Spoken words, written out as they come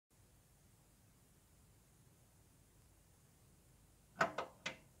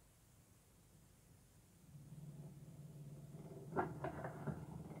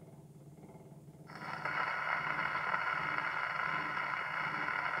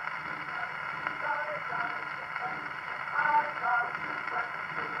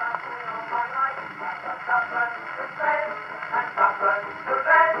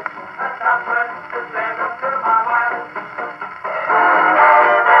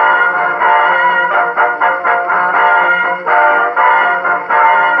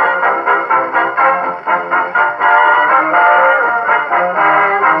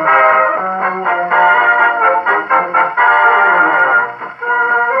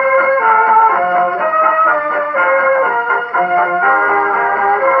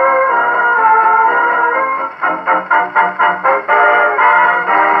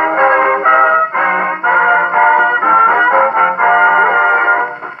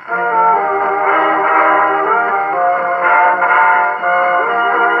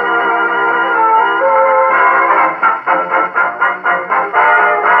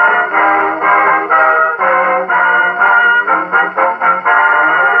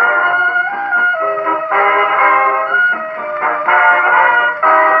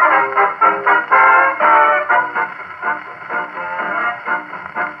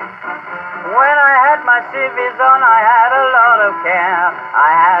I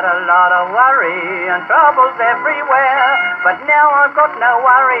had a lot of worry and troubles everywhere, but now I've got no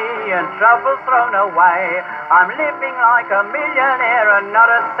worry and troubles thrown away. I'm living like a millionaire and not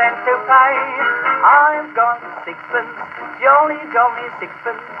a cent to pay. I've got sixpence, jolly, jolly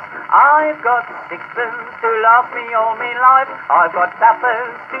sixpence. I've got sixpence to last me all me life. I've got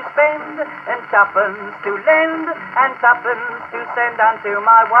tuppence to spend and tuppence to lend and tuppence to send unto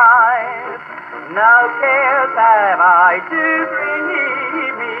my wife. No cares have I to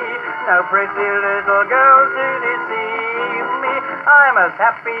grieve me, no pretty little girl to deceive me. I'm as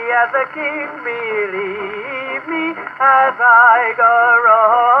happy as a king, believe me, as I go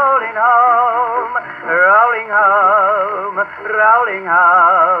rolling home, rolling home, rolling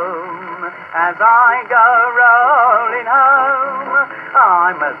home. As I go rolling home,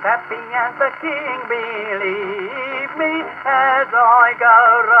 I'm as happy as a king, believe me, as I go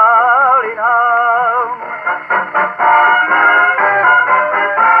rolling home.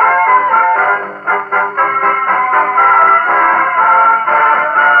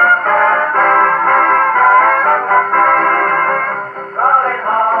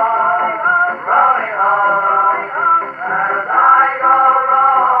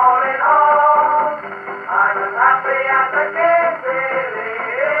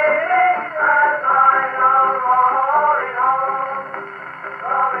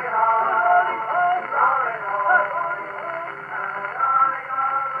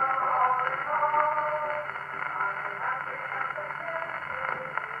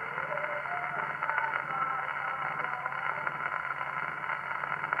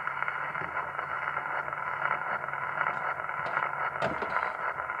 You